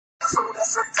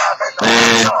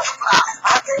Man,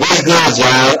 what's good,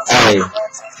 y'all? Hey,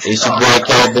 it's your boy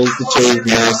K.Booth, the truth, you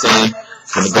know what I'm saying?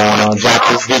 I'm going on drop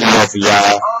this video for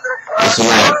y'all. It's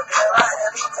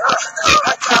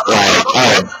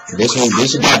hey,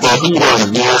 this about that heat on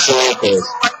it, you know what I'm saying? Cause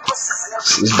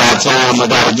it's about time I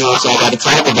gotta, you know what I'm saying? I gotta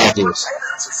talk about this.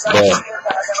 But,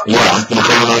 yeah, I'm finna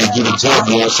go on and get a jump,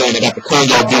 you know what I'm saying? I got the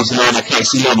Congo beats on, I can't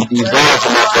see nothing with these bars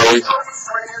on my face.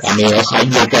 I mean, that's how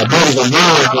you make that better than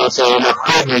mine, you know what I'm saying? I'm not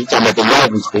talking, you talking about the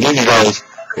levels, but anyways,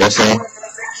 you know what I'm saying?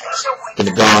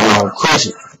 Gonna go on and crush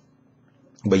it.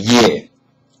 But yeah,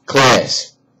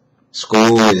 class,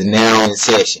 school is now in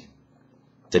session.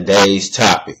 Today's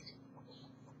topic,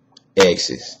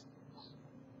 exes.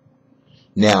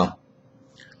 Now,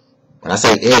 when I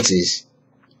say exes,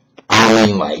 I don't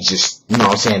mean like just, you know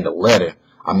what I'm saying, the letter.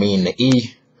 I mean the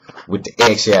E with the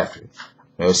X after it.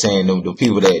 You know what I'm saying? The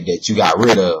people that you got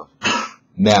rid of.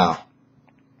 Now,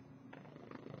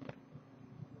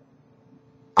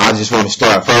 I just want to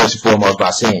start first and foremost by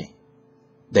saying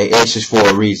they exes for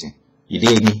a reason. You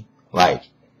dig me? Like,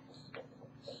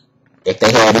 if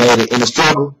they had made it in the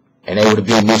struggle and they would have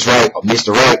been Miss Right or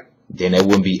Mr. Right, then they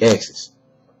wouldn't be exes.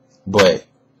 But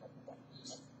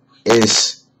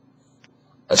it's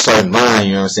a certain line,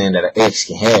 you know what I'm saying, that an ex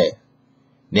can have.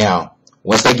 Now,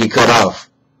 once they get cut off,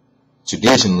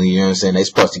 traditionally, you know what I'm saying, they're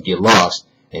supposed to get lost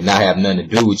and not have nothing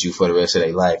to do with you for the rest of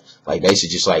their life. Like, they should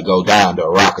just, like, go down under a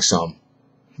rock or something.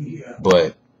 Yeah.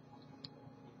 But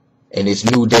in this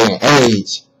new day and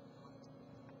age,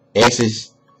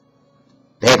 exes,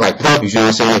 they act like puppies, you know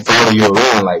what I'm saying, follow you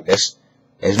around. Like, that's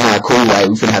not cool. Like,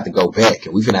 we finna have to go back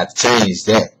and we finna have to change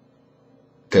that.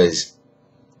 Because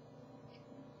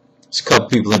there's a couple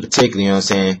people in particular, you know what I'm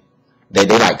saying, they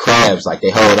like crabs. Like, they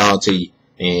hold on to you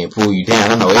and pull you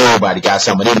down. I know everybody got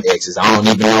some of them exes. I don't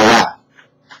even know why.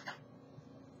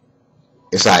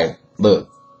 It's like, look,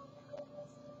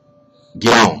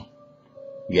 get on.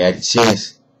 You had the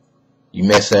chance. You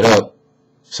messed that up.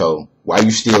 So why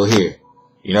you still here?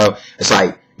 You know, it's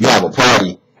like you have a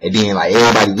party and then like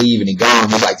everybody leaving and gone.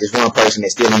 There's like this one person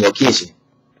that's still in your kitchen.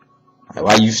 Like,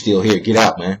 why you still here? Get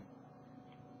out, man.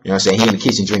 You know what I'm saying? He in the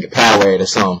kitchen drinking Powerade or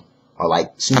something, or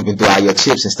like snooping through all your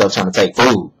chips and stuff, trying to take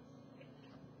food.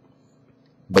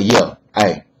 But yeah,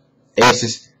 hey,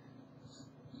 exes,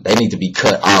 they need to be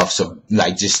cut off. So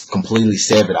like, just completely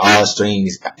severed, all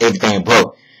strings, everything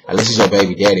broke. Unless it's your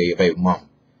baby daddy or your baby mama,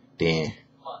 then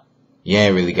you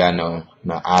ain't really got no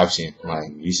option.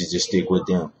 Like, you should just stick with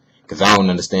them. Cause I don't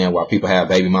understand why people have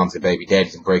baby mamas and baby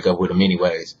daddies and break up with them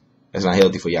anyways. That's not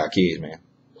healthy for y'all kids, man.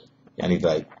 Y'all need to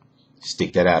like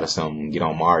stick that out or something, get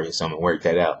on Mario or something, work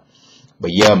that out.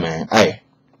 But yeah, man, hey,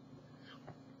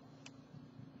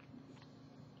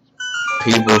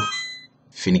 people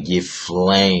finna get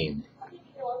flamed.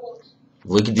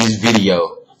 Look at this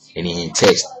video and then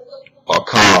text or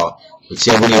call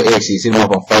whichever one of your exes, hit them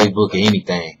up on Facebook or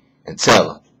anything and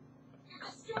tell them,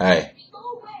 hey,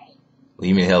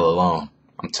 leave me the hell alone.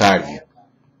 I'm tired of you.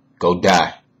 Go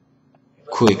die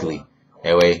quickly.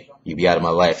 That way you be out of my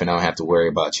life and I don't have to worry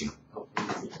about you.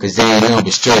 Cause they ain't nothing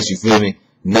but stress, you feel me?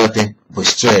 Nothing but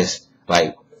stress.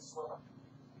 Like,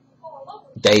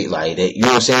 they, you know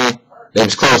what I'm saying? They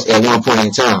was close at one point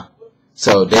in time.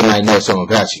 So they might know something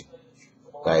about you.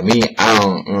 Like me, I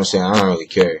don't, you know what I'm saying? I don't really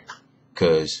care.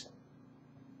 Cause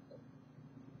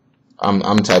I'm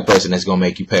the type of person that's gonna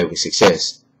make you pay with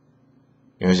success.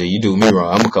 You know what I'm saying? You do me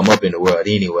wrong, I'm gonna come up in the world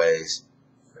anyways.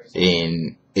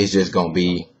 And it's just gonna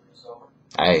be,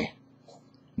 hey,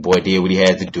 boy did what he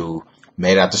had to do,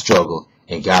 made out the struggle,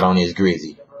 and got on his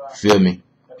grizzy. Feel me?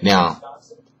 Now,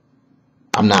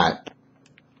 I'm not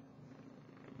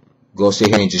gonna sit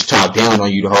here and just talk down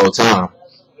on you the whole time.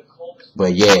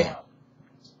 But yeah,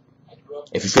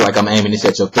 if you feel like I'm aiming this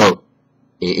at your throat,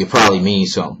 it probably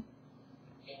means something.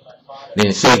 Then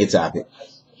the second topic.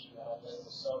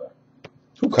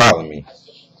 Who calling me?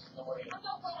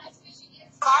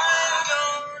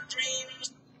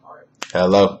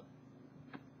 Hello?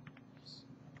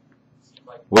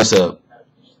 What's up?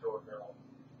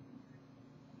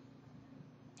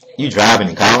 You driving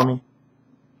and calling me?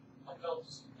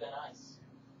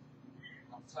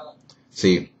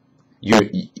 See, it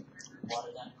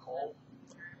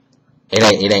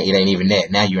ain't even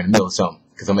that. Now you're in the middle of something.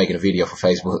 Cause I'm making a video for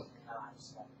Facebook.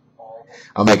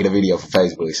 I'm making a video for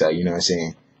Facebook, so you know what I'm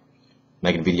saying?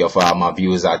 Making a video for all my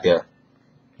viewers out there.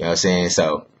 You know what I'm saying?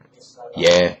 So,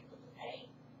 yeah.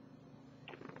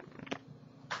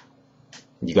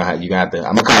 You gonna have to,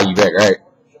 I'm gonna call you back, right?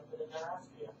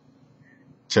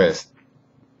 Trust.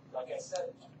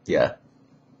 Yeah.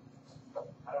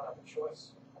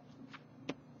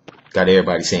 Got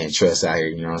everybody saying trust out here,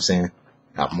 you know what I'm saying?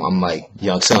 I'm like,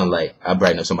 young son, like, I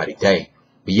brighten up somebody's day.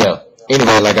 But yeah,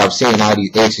 anyway, like I was saying, all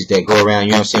these exes that go around,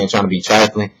 you know what I'm saying, trying to be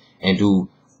trifling and do,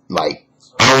 like,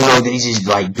 I don't know, they just,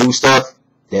 like, do stuff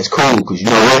that's cool, because you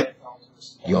know what?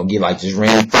 You're going to get, like, this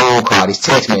random phone call, this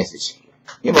text message.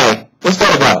 You're like, what's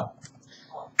that about?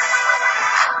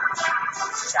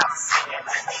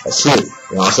 That's it.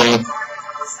 You know what I'm saying?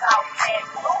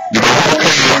 You know,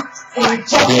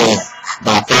 and then,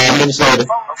 about 5 minutes later,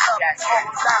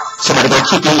 somebody gonna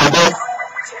kick in your door.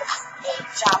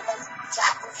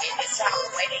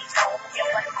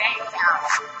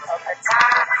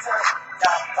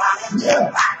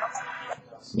 Yeah.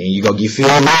 And you gonna get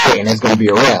feeling mad, and that's gonna be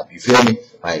a wrap. You feel me?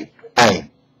 Like,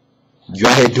 hey, you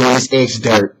out here doing this X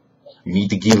dirt. You need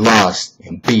to get lost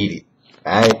and beat it.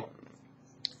 Alright?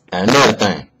 And another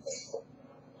thing.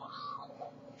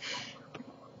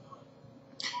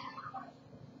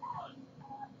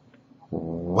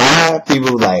 Why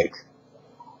people like,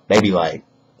 they be like,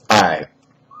 alright,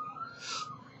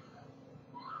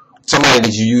 somebody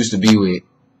that you used to be with,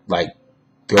 like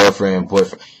girlfriend,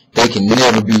 boyfriend, they can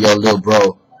never be your little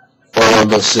bro or your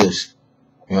little sis.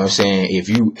 You know what I'm saying? If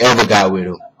you ever got with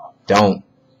them,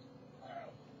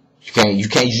 you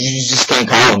just can't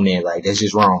call them that. Like, that's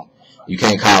just wrong. You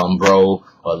can't call them bro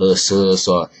or little sis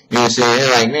or, you know what I'm saying?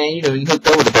 They're like, man, you know, you hooked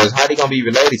up with the person. How they gonna be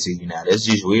related to you now? That's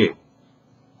just weird.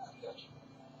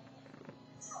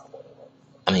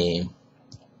 I mean,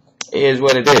 it is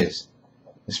what it is.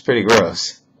 It's pretty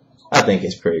gross. I think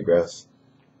it's pretty gross.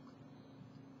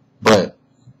 But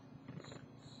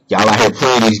y'all out here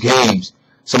playing these games.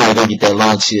 Somebody gonna get that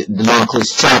long shit, the long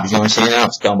clips and choppers. You know what I'm saying? I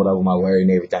stumbled over my word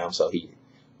and everything. I'm so heated.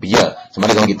 But yeah,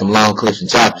 somebody gonna get them long clips and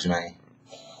choppers, man.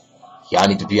 Y'all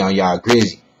need to be on y'all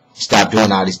grizzy. Stop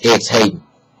doing all this ex hating.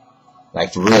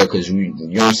 Like, for real, cause you know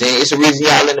what I'm saying? It's a reason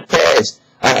y'all in the past.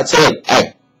 I tell you,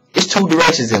 hey, it's 2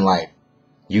 directions in life.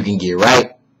 You can get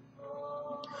right,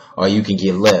 or you can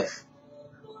get left.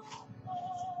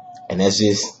 And that's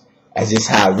just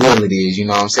how real it is, you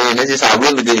know what I'm saying? That's just how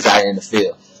real it is out here in the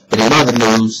field. But in other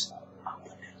news,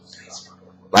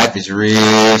 life is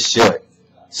real short.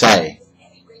 Say,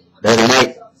 the other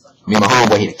night, me and my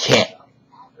homeboy hit a cat.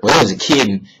 Well, it was a kid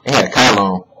and they had a collar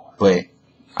on, but,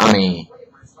 I mean,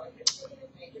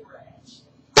 it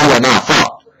wasn't our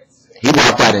fault. He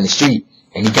walked out in the street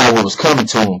and he got what was coming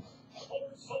to him.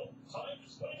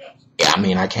 Yeah, I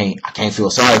mean, I can't feel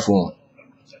sorry for him.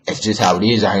 That's just how it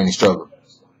is out here in the struggle.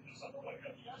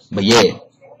 But yeah,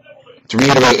 to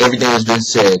reiterate everything that's been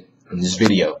said in this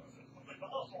video,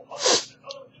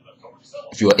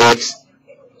 if you're an ex,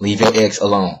 leave your ex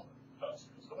alone.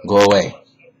 Go away.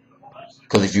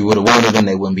 Because if you would have wanted them,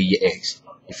 they wouldn't be your ex.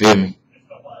 You feel me?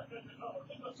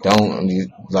 Don't,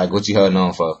 like, what you holding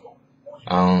on for?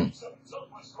 I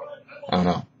don't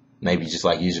know. Maybe just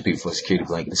like using people for a security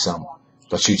blanket or something.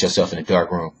 Go shoot yourself in a dark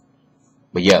room.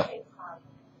 But yeah,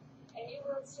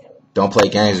 don't play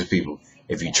games with people.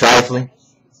 If you trifling,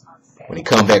 when he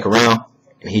come back around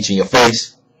and hit you in your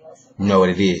face, you know what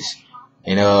it is.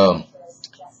 And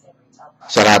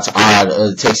shout out to all the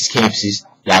other Texas campuses.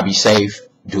 Y'all be safe.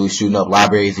 Dudes shooting up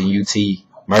libraries in UT.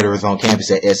 Murderers on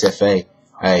campus at SFA.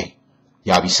 Hey,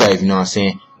 y'all be safe. You know what I'm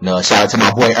saying? And, shout out to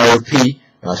my boy Earl P.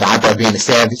 Shout out to being a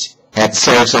savage. Had to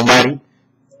serve somebody.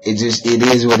 It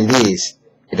is what it is.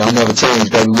 It don't never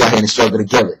change, baby. We out here in the struggle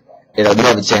together. It'll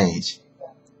never change.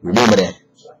 Remember that.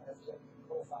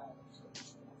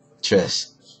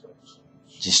 Trust.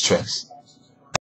 Just trust.